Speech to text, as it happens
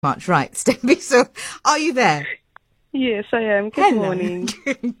Much right, Stevie. So, are you there? Yes, I am. Good morning.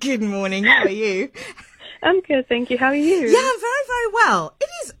 Good morning. How are you? I'm good, thank you. How are you? Yeah, I'm very, very well. It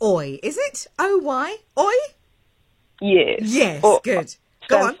is OY, is it? O-Y? OY? Yes. Yes, good.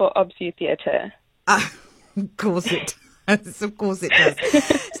 Go Stands on. for Obviously Theatre. Of course it does. Of course it does.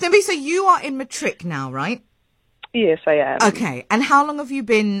 Stevie, so you are in matric now, right? Yes, I am. Okay, and how long have you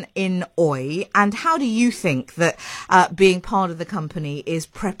been in OY, and how do you think that being part of the company is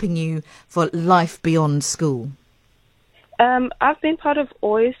prepping you for life beyond school? I've been part of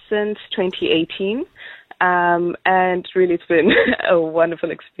OI since 2018, and really it's been a wonderful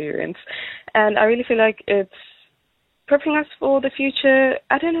experience. And I really feel like it's prepping us for the future.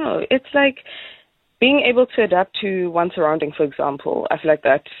 I don't know, it's like being able to adapt to one surrounding, for example. I feel like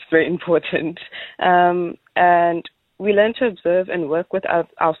that's very important. And we learn to observe and work with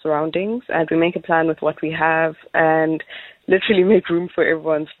our surroundings, and we make a plan with what we have and literally make room for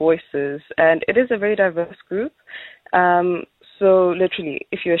everyone's voices. And it is a very diverse group. So literally,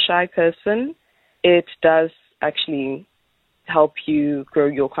 if you're a shy person, it does actually help you grow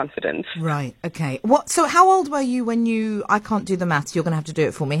your confidence. Right. Okay. So how old were you when you? I can't do the maths. You're going to have to do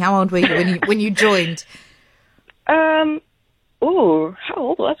it for me. How old were you when you joined? Oh, how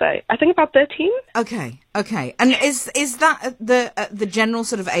old was I? I think about 13. Okay. Okay. And is that the general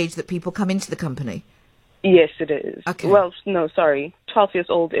sort of age that people come into the company? Yes, it is. Okay. Well, no, sorry. 12 years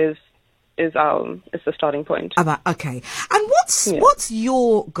old is the starting point. Okay. And what's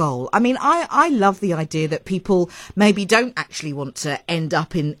your goal? I mean, I love the idea that people maybe don't actually want to end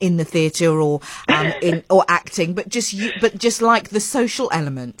up in the theatre or or acting, but just like the social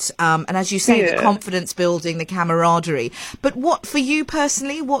element. And as you say, the confidence building, the camaraderie. But what for you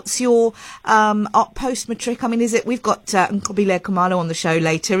personally? What's your post matric? I mean, is it we've got Nkobile Khumalo on the show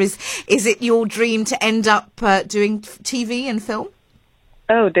later? Is it your dream to end up doing TV and film?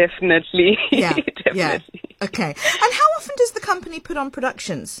 Oh, definitely. Yeah, definitely. Yeah. Okay. And how often does the company put on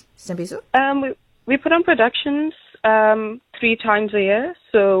productions, Stembiso? We put on productions 3 times a year,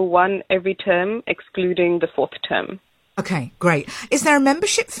 so 1 every term, excluding the 4th term. Okay, great. Is there a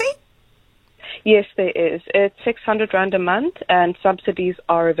membership fee? Yes, there is. It's 600 Rand a month, and subsidies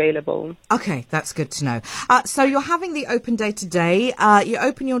are available. Okay, that's good to know. So you're having the open day today. You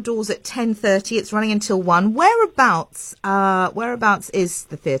open your doors at 10:30. It's running until 1. Whereabouts is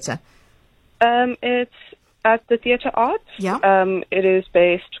the theatre? It's at the Theatre Arts. Yeah. It is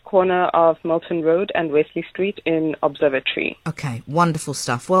based corner of Milton Road and Wesley Street in Observatory. Okay, wonderful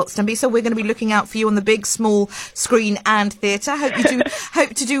stuff. Well, Stembiso, we're going to be looking out for you on the big, small screen and theatre.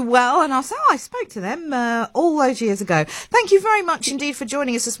 Hope to do well. And I'll say, I spoke to them all those years ago. Thank you very much indeed for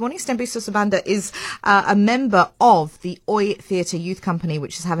joining us this morning. Stembiso Sibanda is a member of the OY Theatre Youth Company,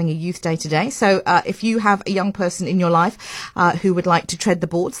 which is having a youth day today. So if you have a young person in your life who would like to tread the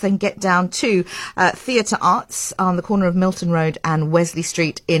boards, then get down to Theatre Arts on the corner of Milton Road and Wesley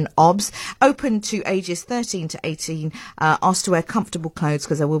Street in Obs. Open to ages 13 to 18. Asked to wear comfortable clothes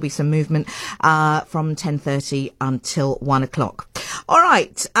because there will be some movement from 10:30 until 1 o'clock. All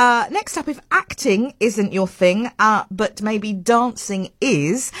right. Next up, if acting isn't your thing, but maybe dancing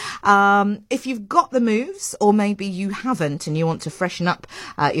is, if you've got the moves or maybe you haven't and you want to freshen up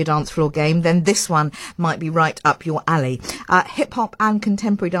your dance floor game, then this one might be right up your alley. Hip hop and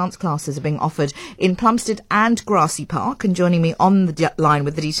contemporary dance classes are being offered in Plumstead and Grassy Park, and joining me on the line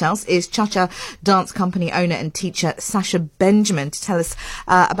with the details is Cha-Cha Dance Company owner and teacher Sasha Benjamin to tell us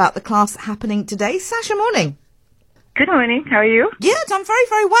about the class happening today. Sasha, morning. Good morning. How are you? Yeah, done very,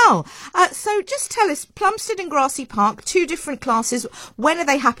 very well. So just tell us, Plumstead and Grassy Park, 2 different classes. When are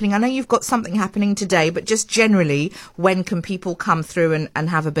they happening? I know you've got something happening today, but just generally, when can people come through and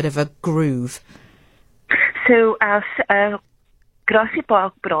have a bit of a groove? So our Grassy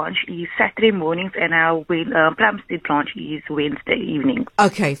Park branch is Saturday mornings, and our Plumstead branch is Wednesday evening.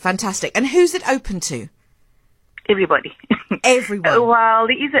 Okay, fantastic. And who's it open to? Everybody. Everyone. Well,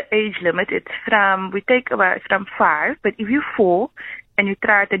 there is an age limit. We take about from 5, but if you're 4 and you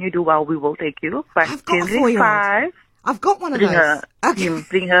try it and you do well, we will take you. But I've got a 4-year-old. 5. I've got one of those. Okay.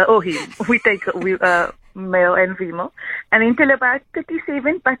 Bring her or him. We take male and female. And until about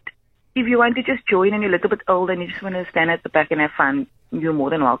 37, but if you want to just join and you're a little bit old and you just want to stand at the back and have fun, you're more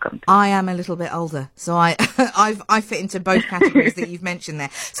than welcome. I am a little bit older, so I fit into both categories that you've mentioned there.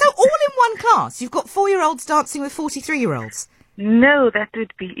 So all in one class, you've got 4-year-olds dancing with 43-year-olds. No, that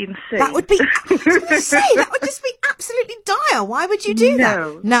would be insane. That would be, I was going to say, that would just be absolutely dire. Why would you do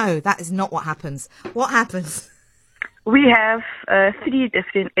that? No, that is not what happens. What happens? We have 3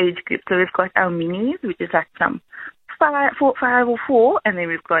 different age groups. So we've got our minis, which is like from 5 or 4, and then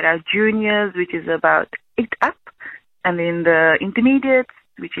we've got our juniors, which is about 8 up, and then the intermediates,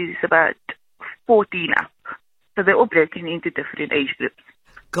 which is about 14 up. So they're all broken into different age groups.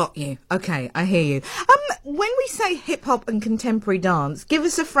 Got you. Okay, I hear you. When we say hip-hop and contemporary dance, give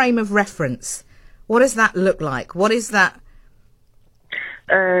us a frame of reference. What does that look like? What is that?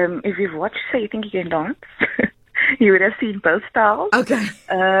 If you've watched So You Think You Can Dance, you would have seen both styles. Okay.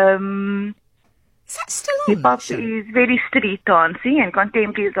 Is that still on? Hip-hop is very street dancing, and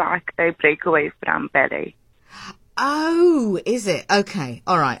contemporary is like a breakaway from ballet. Oh, is it? Okay.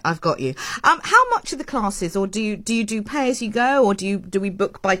 All right. I've got you. How much are the classes, or do you do pay as you go, or do we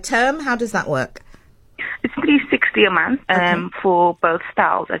book by term? How does that work? It's $360 a month for both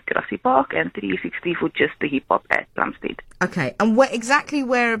styles at Grassy Park, and $360 for just the hip hop at Plumstead. Okay. And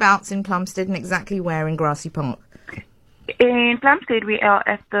whereabouts in Plumstead, and exactly where in Grassy Park? In Plumstead, we are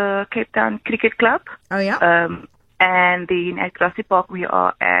at the Cape Town Cricket Club. Oh yeah. And then at Grassy Park, we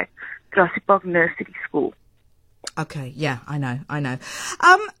are at Grassy Park Nursery School. Okay, yeah, I know. I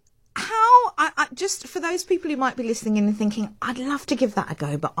just for those people who might be listening in and thinking, I'd love to give that a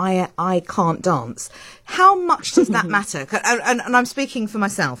go, but I can't dance. How much does that matter? And I'm speaking for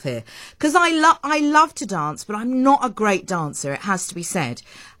myself here, because I love to dance, but I'm not a great dancer. It has to be said.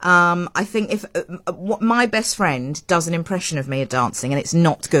 I think if my best friend does an impression of me at dancing, and it's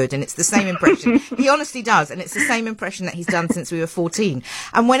not good, and it's the same impression. He honestly does, and it's the same impression that he's done since we were 14.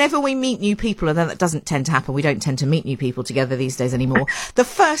 And whenever we meet new people, although that doesn't tend to happen, we don't tend to meet new people together these days anymore. The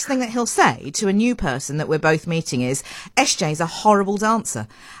first thing that he'll say to a new person that we're both meeting is, SJ's a horrible dancer.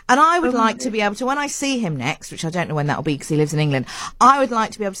 And I would like to be able to, when I see him next, which I don't know when that'll be because he lives in England, I would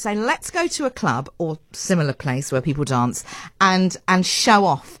like to be able to say, let's go to a club or similar place where people dance and show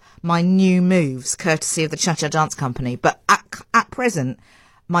off my new moves, courtesy of the Cha Cha Dance Company. But at present,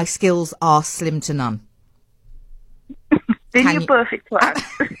 my skills are slim to none. Then you're perfect for us.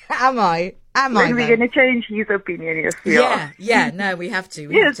 Am I? We're going to change his opinion, yes, we are. Yeah, no, we have to.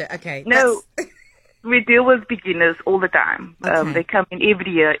 We have to. Okay. No, we deal with beginners all the time. Okay. They come in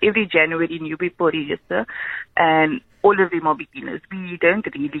every year, every January, new people register, and all of them are beginners. We don't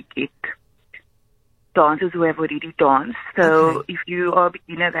really get dancers who have already danced. So if you are a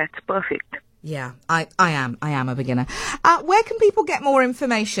beginner, that's perfect. Yeah, I am a beginner. Where can people get more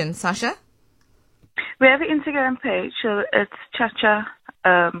information, Sasha? We have an Instagram page, so it's Cha-Cha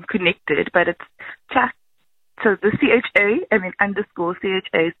Connected, but it's Cha, so the CHA and then underscore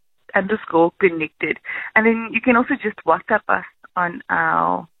CHA underscore connected. And then you can also just WhatsApp us on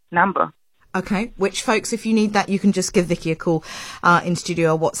our number. Okay, which folks, if you need that, you can just give Vicky a call in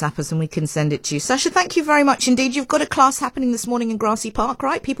studio or WhatsApp us and we can send it to you. Sasha, thank you very much indeed. You've got a class happening this morning in Grassy Park,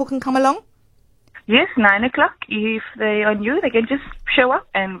 right? People can come along? Yes, 9 o'clock. If they are new, they can just show up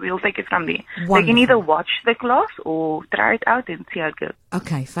and we'll take it from there. Wonderful. They can either watch the class or try it out and see how it goes.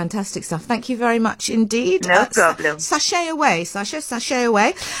 Okay, fantastic stuff. Thank you very much indeed. No problem. Sashay away, Sasha. Sashay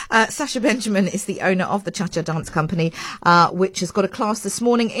away. Sasha Benjamin is the owner of the Cha Cha Dance Company, which has got a class this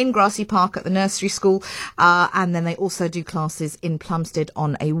morning in Grassy Park at the nursery school. And then they also do classes in Plumstead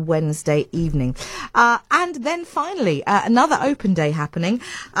on a Wednesday evening. And then finally, another open day happening.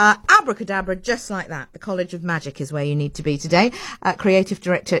 Abracadabra, just like that. The College of Magic is where you need to be today. Creative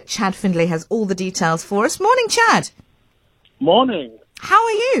Director Chad Findlay has all the details for us. Morning, Chad. Morning. How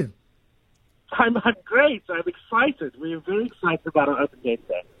are you? I'm great. I'm excited. We're very excited about our open day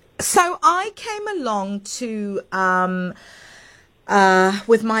today. So I came along to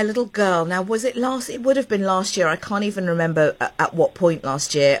with my little girl. Now, it would have been last year. I can't even remember at what point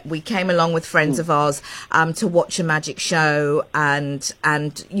last year. We came along with friends of ours to watch a magic show, and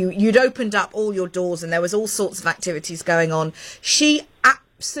you'd opened up all your doors and there was all sorts of activities going on. She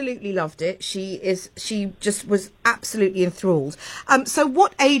absolutely loved it. She just was absolutely enthralled. So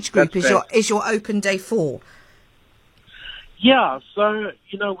what age group is your open day for? Yeah, so,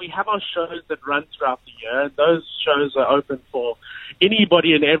 we have our shows that run throughout the year, and those shows are open for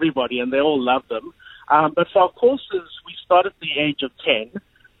anybody and everybody, and they all love them. But for our courses, we start at the age of 10,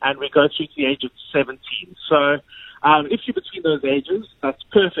 and we go through to the age of 17. So if you're between those ages, that's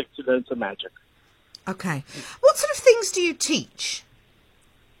perfect to learn some magic. Okay. What sort of things do you teach?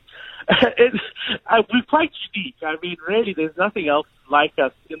 We're quite unique. I mean, really, there's nothing else like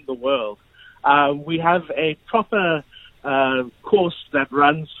us in the world. We have a proper course that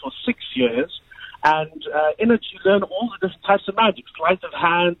runs for 6 years, and in it you learn all the different types of magic. Sleight of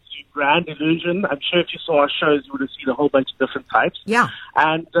hand, grand illusion. I'm sure if you saw our shows, you would have seen a whole bunch of different types. Yeah.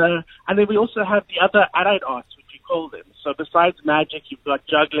 And then we also have the other allied arts, which we call them. So besides magic, you've got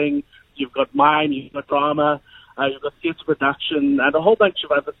juggling, you've got mime, you've got drama, you've got theatre production, and a whole bunch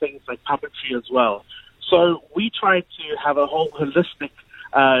of other things like puppetry as well. So we try to have a whole holistic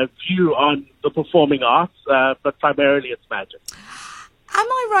view on the performing arts, but primarily it's magic. Am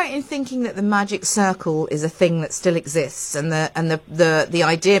I right in thinking that the magic circle is a thing that still exists, and the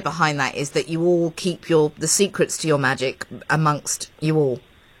idea behind that is that you all keep the secrets to your magic amongst you all?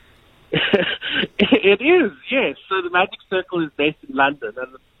 It is, yes. So the Magic Circle is based in London,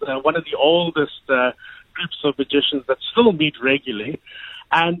 and it's one of the oldest groups of magicians that still meet regularly.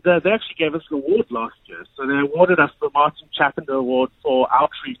 And they actually gave us an award last year. So they awarded us the Martin Chapender Award for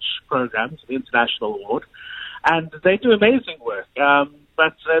Outreach Programs, the International Award. And they do amazing work.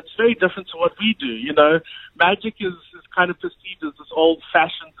 But it's very different to what we do. You know, magic is kind of perceived as this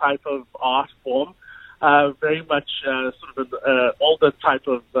old-fashioned type of art form. Very much sort of an older type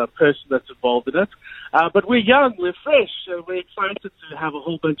of person that's involved in it. But we're young, we're fresh, we're excited to have a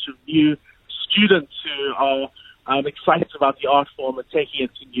whole bunch of new students who are excited about the art form and taking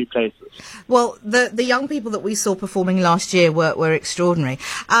it to new places. Well, the young people that we saw performing last year were extraordinary.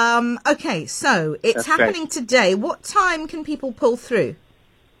 Okay, so it's happening today. What time can people pull through?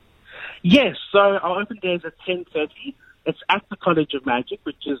 Yes, so our open day is at 10:30. It's at the College of Magic,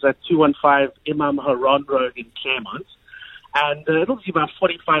 which is at 215 Imam Haran Road in Claremont. And it'll be about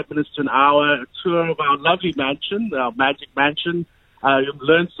 45 minutes to an hour, a tour of our lovely mansion, our magic mansion. You'll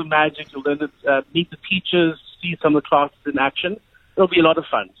learn some magic, you'll meet the teachers, see some of the classes in action. It'll be a lot of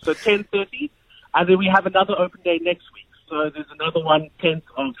fun. So 10:30, and then we have another open day next week. So there's another one 10th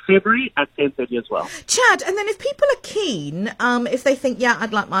of February at 10:30 as well. Chad, and then if people are keen, if they think, yeah,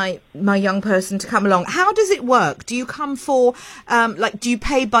 I'd like my young person to come along, how does it work? Do you come for, do you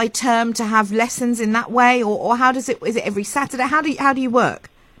pay by term to have lessons in that way, or how does it? Is it every Saturday? How do you work?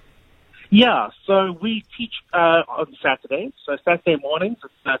 Yeah, so we teach on Saturdays. So Saturday mornings,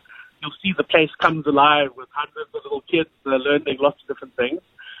 you'll see the place comes alive with hundreds of little kids learning lots of different things.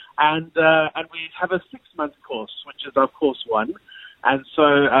 And we have a 6-month course, which is our course 1. And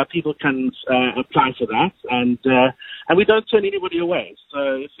so people can apply for that. And we don't turn anybody away.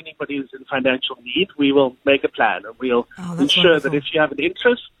 So if anybody is in financial need, we will make a plan. And we'll ensure that if you have an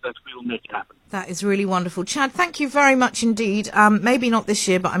interest, that we will make it happen. That is really wonderful. Chad, thank you very much indeed. Maybe not this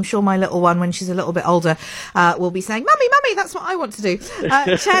year, but I'm sure my little one, when she's a little bit older, will be saying, Mummy, that's what I want to do.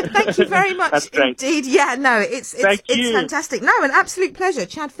 Chad, thank you very much. That's great. Indeed. Yeah, no, it's fantastic. No, an absolute pleasure.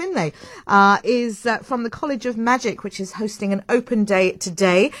 Chad Finlay is from the College of Magic, which is hosting an open day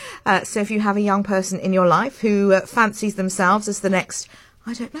today. So if you have a young person in your life who fancies themselves as the next,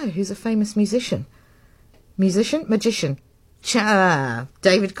 I don't know, who's a famous magician? David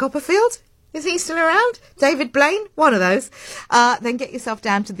Copperfield? Is he still around? David Blaine? One of those. Then get yourself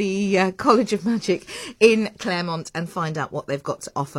down to the College of Magic in Claremont and find out what they've got to offer.